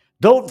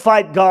 Don't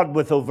fight God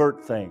with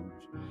overt things.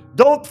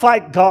 Don't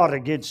fight God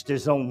against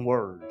his own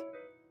word.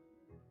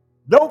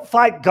 Don't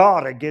fight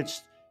God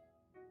against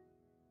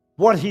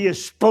what he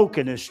has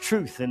spoken as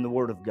truth in the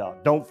word of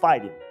God. Don't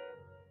fight him.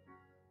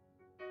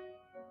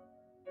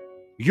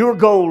 Your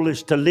goal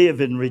is to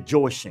live in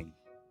rejoicing.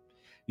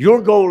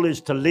 Your goal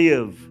is to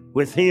live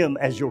with him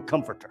as your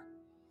comforter.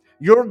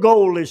 Your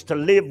goal is to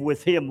live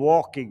with him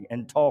walking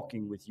and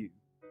talking with you.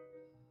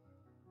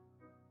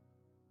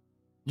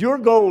 Your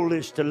goal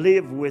is to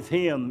live with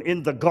him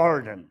in the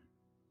garden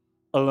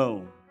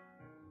alone.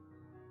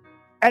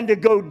 And to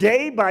go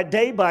day by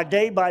day by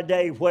day by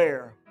day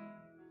where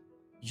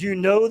you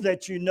know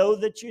that you know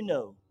that you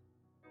know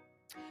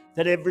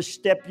that every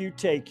step you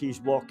take,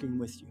 he's walking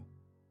with you.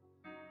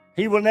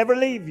 He will never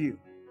leave you.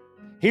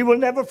 He will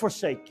never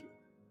forsake you.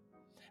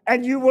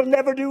 And you will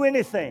never do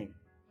anything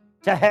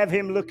to have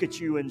him look at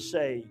you and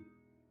say,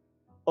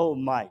 oh,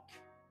 Mike,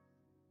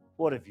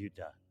 what have you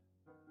done?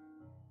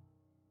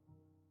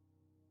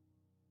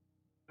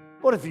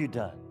 What have you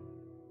done?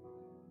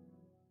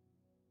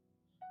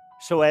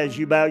 So as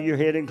you bow your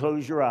head and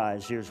close your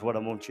eyes, here's what I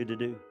want you to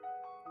do.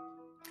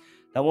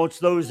 I want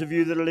those of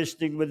you that are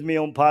listening with me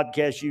on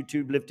podcast,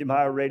 YouTube, Lift Him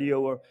Higher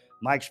Radio, or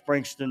Mike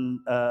Springston,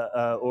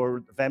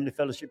 or Family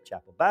Fellowship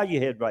Chapel. Bow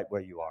your head right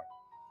where you are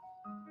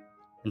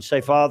and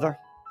say, Father,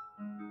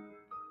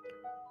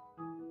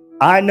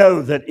 I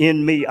know that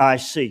in me I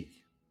see.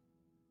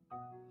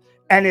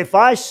 And if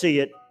I see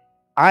it,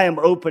 I am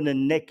open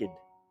and naked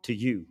to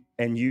you,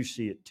 and you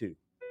see it too.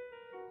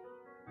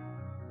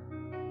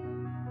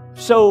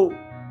 So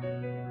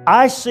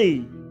I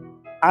see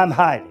I'm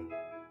hiding.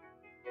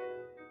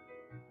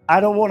 I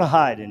don't want to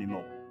hide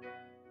anymore.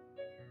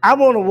 I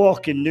want to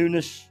walk in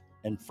newness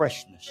and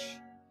freshness.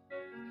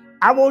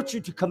 I want you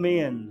to come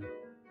in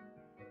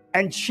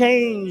and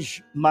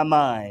change my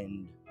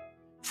mind,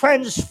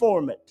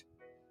 transform it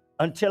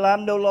until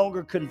I'm no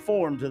longer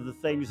conformed to the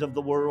things of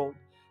the world.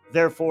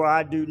 Therefore,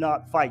 I do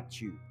not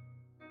fight you.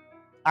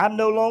 I'm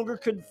no longer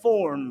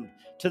conformed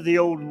to the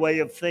old way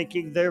of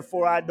thinking.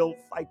 Therefore, I don't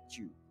fight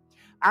you.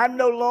 I'm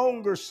no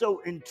longer so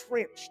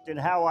entrenched in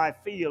how I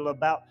feel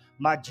about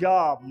my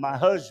job, my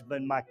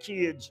husband, my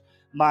kids,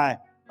 my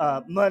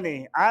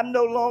money. I'm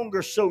no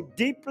longer so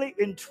deeply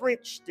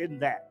entrenched in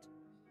that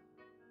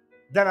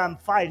I'm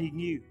fighting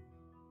you.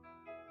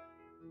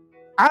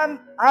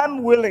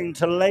 I'm willing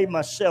to lay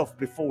myself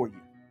before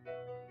you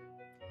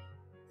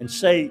and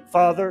say,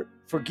 Father,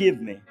 forgive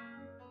me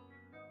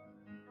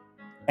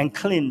and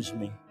cleanse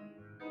me,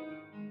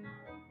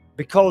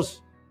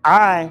 because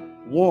I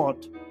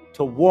want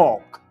to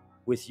walk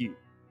with you.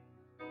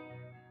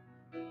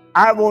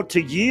 I want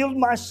to yield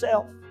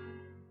myself.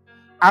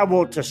 I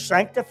want to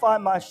sanctify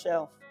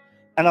myself,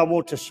 and I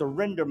want to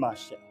surrender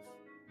myself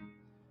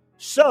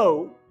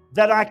so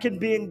that I can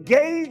be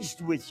engaged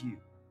with you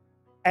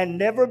and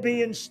never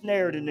be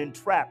ensnared and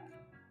entrapped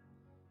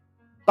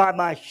by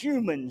my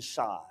human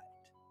side.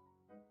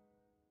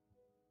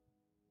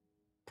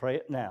 Pray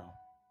it now.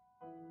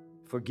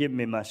 Forgive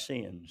me my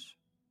sins.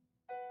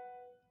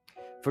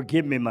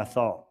 Forgive me my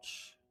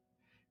thoughts.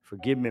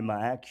 Forgive me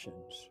my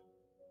actions.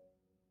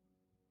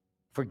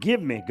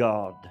 Forgive me,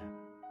 God.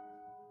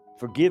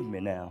 Forgive me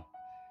now,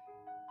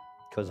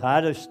 because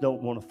I just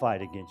don't want to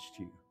fight against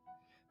you.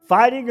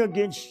 Fighting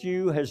against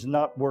you has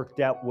not worked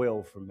out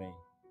well for me.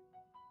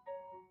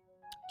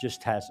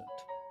 Just hasn't.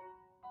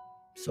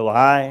 So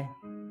I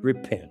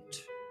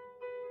repent.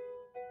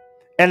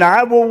 And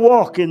I will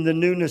walk in the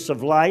newness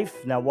of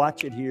life. Now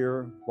watch it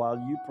here while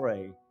you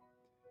pray.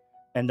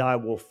 And I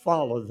will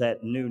follow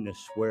that newness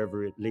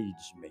wherever it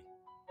leads me.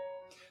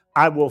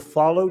 I will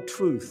follow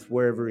truth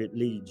wherever it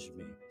leads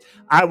me.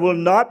 I will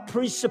not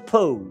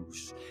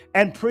presuppose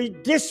and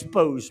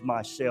predispose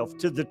myself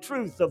to the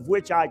truth of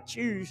which I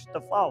choose to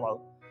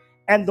follow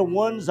and the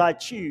ones I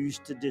choose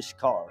to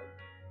discard.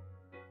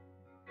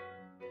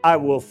 I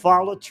will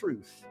follow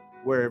truth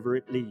wherever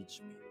it leads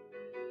me.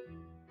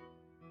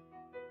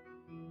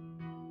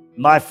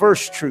 My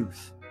first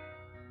truth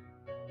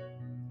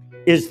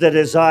is that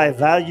as I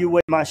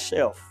evaluate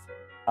myself,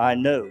 I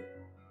know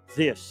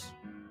this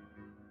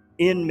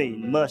in me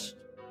must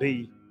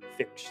be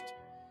fixed.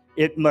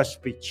 It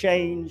must be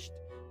changed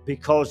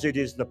because it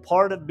is the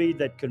part of me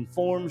that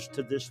conforms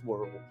to this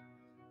world,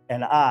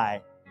 and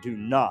I do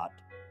not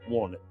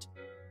want it.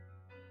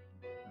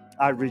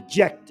 I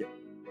reject it.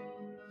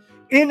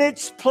 In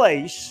its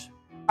place,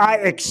 I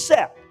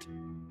accept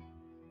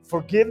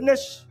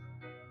forgiveness.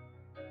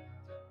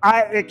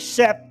 I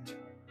accept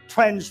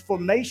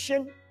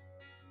transformation.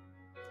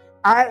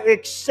 I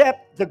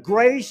accept the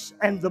grace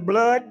and the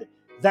blood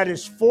that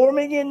is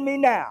forming in me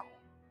now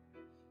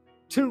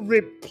to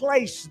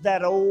replace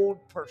that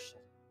old person,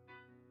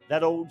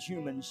 that old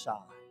human side.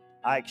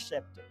 I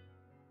accept it.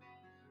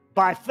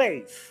 By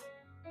faith,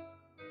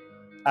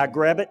 I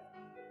grab it.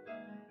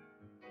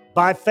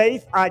 By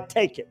faith, I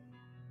take it.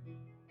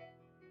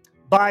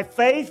 By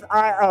faith,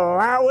 I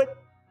allow it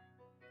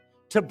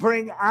to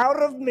bring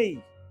out of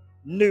me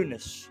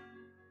newness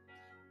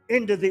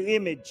into the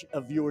image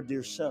of your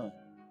dear Son.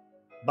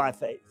 By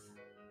faith,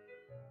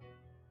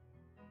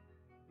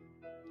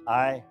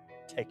 I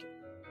take it.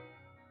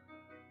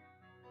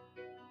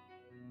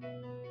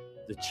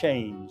 The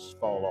chains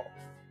fall off.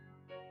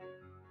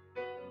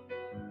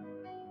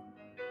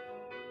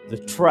 The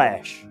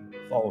trash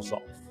falls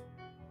off.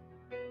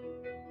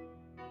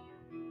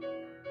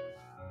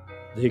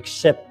 The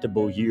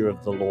acceptable year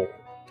of the Lord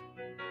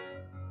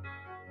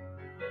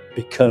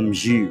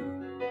becomes you.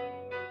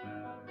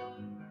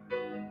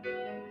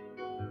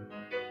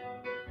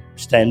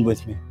 Stand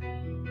with me.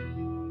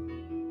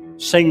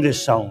 Sing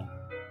this song.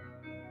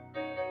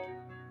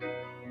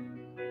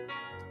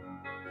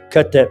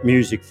 Cut that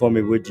music for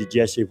me, would you,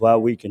 Jesse, while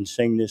we can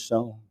sing this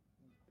song?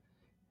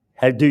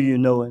 How do you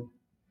know it?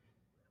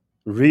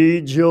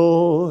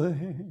 Rejoice,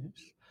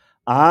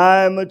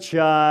 I'm a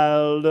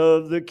child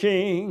of the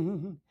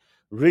King.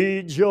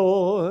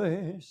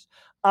 Rejoice,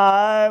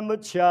 I'm a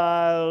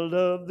child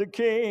of the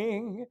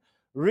King.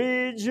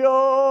 Rejoice,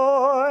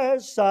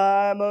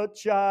 I'm a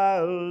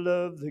child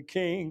of the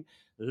King.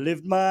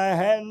 Lift my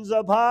hands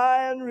up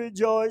high and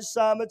rejoice,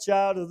 I'm a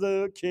child of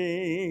the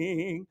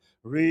King.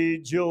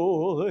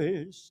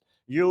 Rejoice,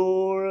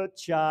 you're a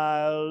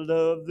child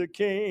of the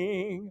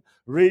King.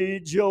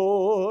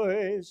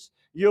 Rejoice,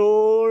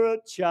 you're a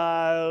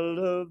child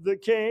of the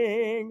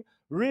King.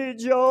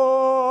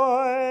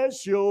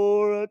 Rejoice,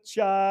 you're a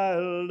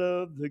child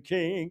of the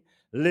King.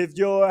 Lift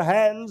your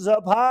hands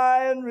up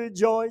high and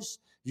rejoice.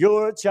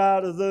 You're a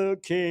child of the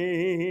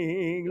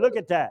King. Look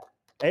at that.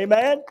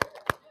 Amen.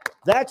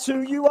 That's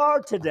who you are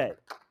today.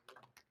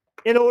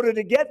 In order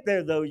to get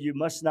there, though, you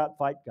must not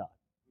fight God.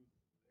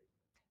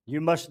 You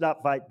must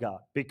not fight God,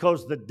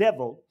 because the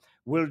devil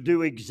will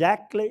do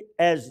exactly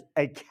as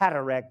a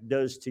cataract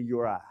does to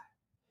your eye.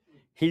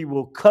 He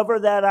will cover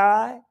that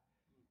eye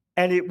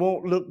and it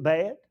won't look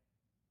bad.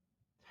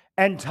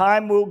 And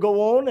time will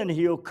go on and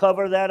he'll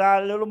cover that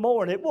eye a little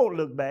more and it won't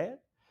look bad.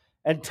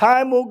 And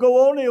time will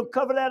go on and he'll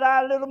cover that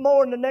eye a little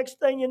more, and the next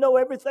thing you know,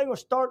 everything will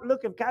start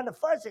looking kind of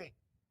fuzzy.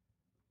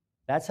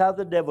 That's how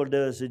the devil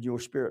does in your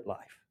spirit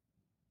life.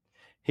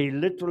 He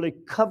literally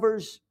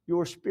covers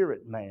your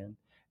spirit, man,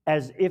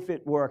 as if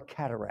it were a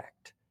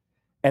cataract.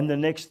 And the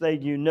next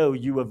thing you know,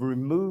 you have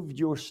removed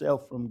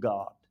yourself from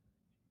God.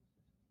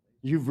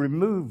 You've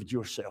removed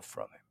yourself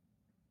from Him.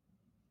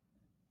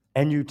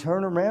 And you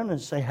turn around and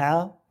say,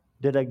 how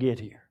did I get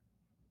here?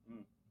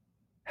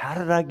 How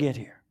did I get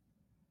here?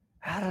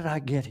 How did I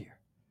get here?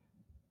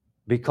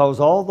 Because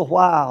all the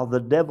while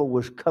the devil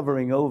was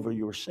covering over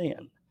your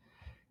sin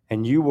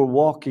and you were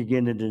walking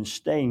in it and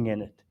staying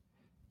in it.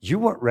 You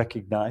weren't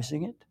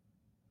recognizing it,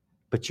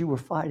 but you were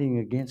fighting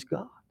against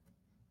God.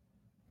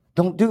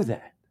 Don't do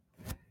that.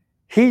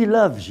 He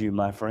loves you,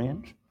 my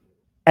friends,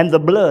 and the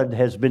blood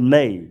has been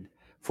made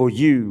for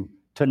you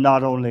to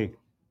not only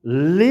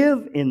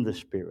live in the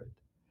Spirit,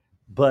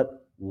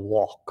 but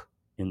walk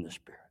in the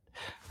Spirit.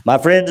 My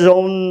friends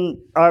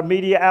on our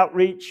media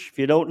outreach, if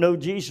you don't know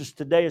Jesus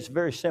today, it's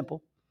very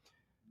simple.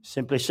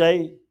 Simply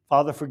say,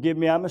 Father, forgive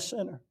me, I'm a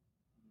sinner.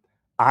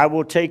 I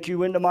will take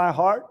you into my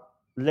heart,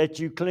 let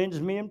you cleanse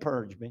me and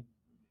purge me,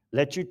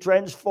 let you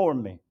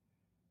transform me,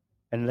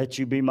 and let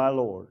you be my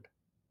Lord.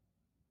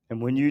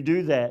 And when you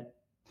do that,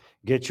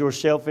 get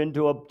yourself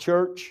into a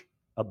church,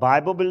 a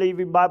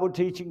Bible-believing,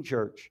 Bible-teaching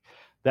church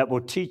that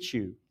will teach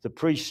you the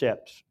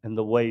precepts and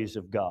the ways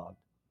of God.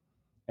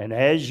 And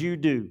as you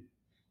do,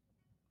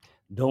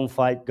 don't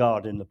fight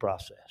God in the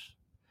process.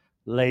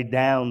 Lay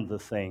down the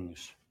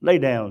things. Lay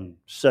down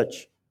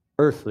such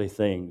earthly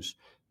things.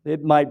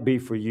 It might be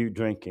for you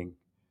drinking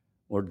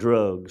or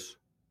drugs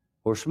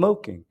or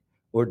smoking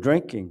or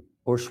drinking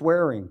or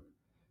swearing.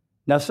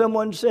 Now,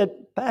 someone said,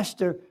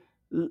 Pastor,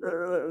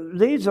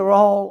 these are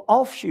all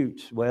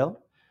offshoots.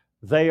 Well,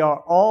 they are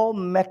all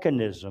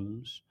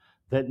mechanisms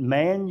that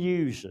man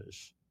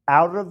uses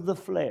out of the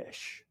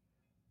flesh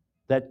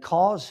that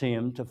cause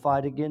him to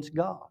fight against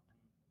God.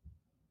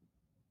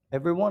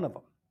 Every one of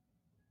them.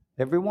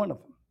 Every one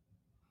of them.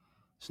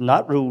 It's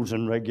not rules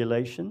and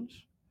regulations.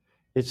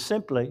 It's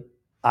simply,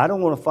 I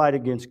don't want to fight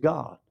against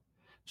God.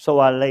 So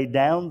I lay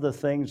down the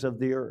things of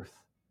the earth.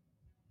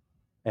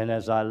 And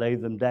as I lay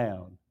them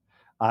down,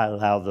 I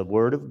allow the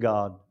Word of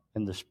God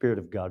and the Spirit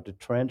of God to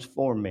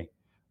transform me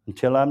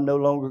until I'm no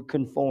longer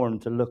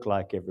conformed to look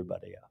like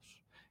everybody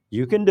else.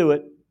 You can do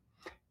it.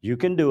 You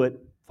can do it.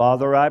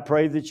 Father, I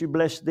pray that you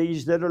bless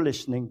these that are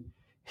listening,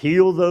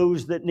 heal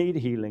those that need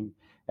healing,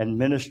 and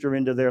minister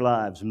into their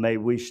lives. May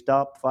we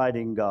stop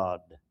fighting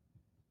God,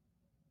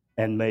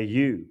 and may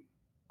you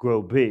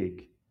grow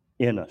big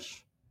in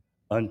us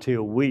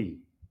until we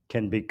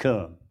can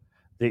become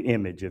the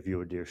image of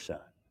your dear Son.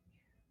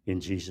 In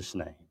Jesus'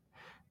 name.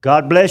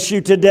 God bless you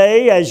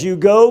today as you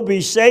go. Be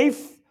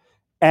safe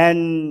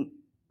and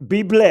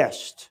be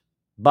blessed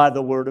by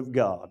the Word of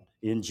God.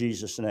 In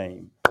Jesus'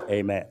 name,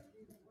 amen.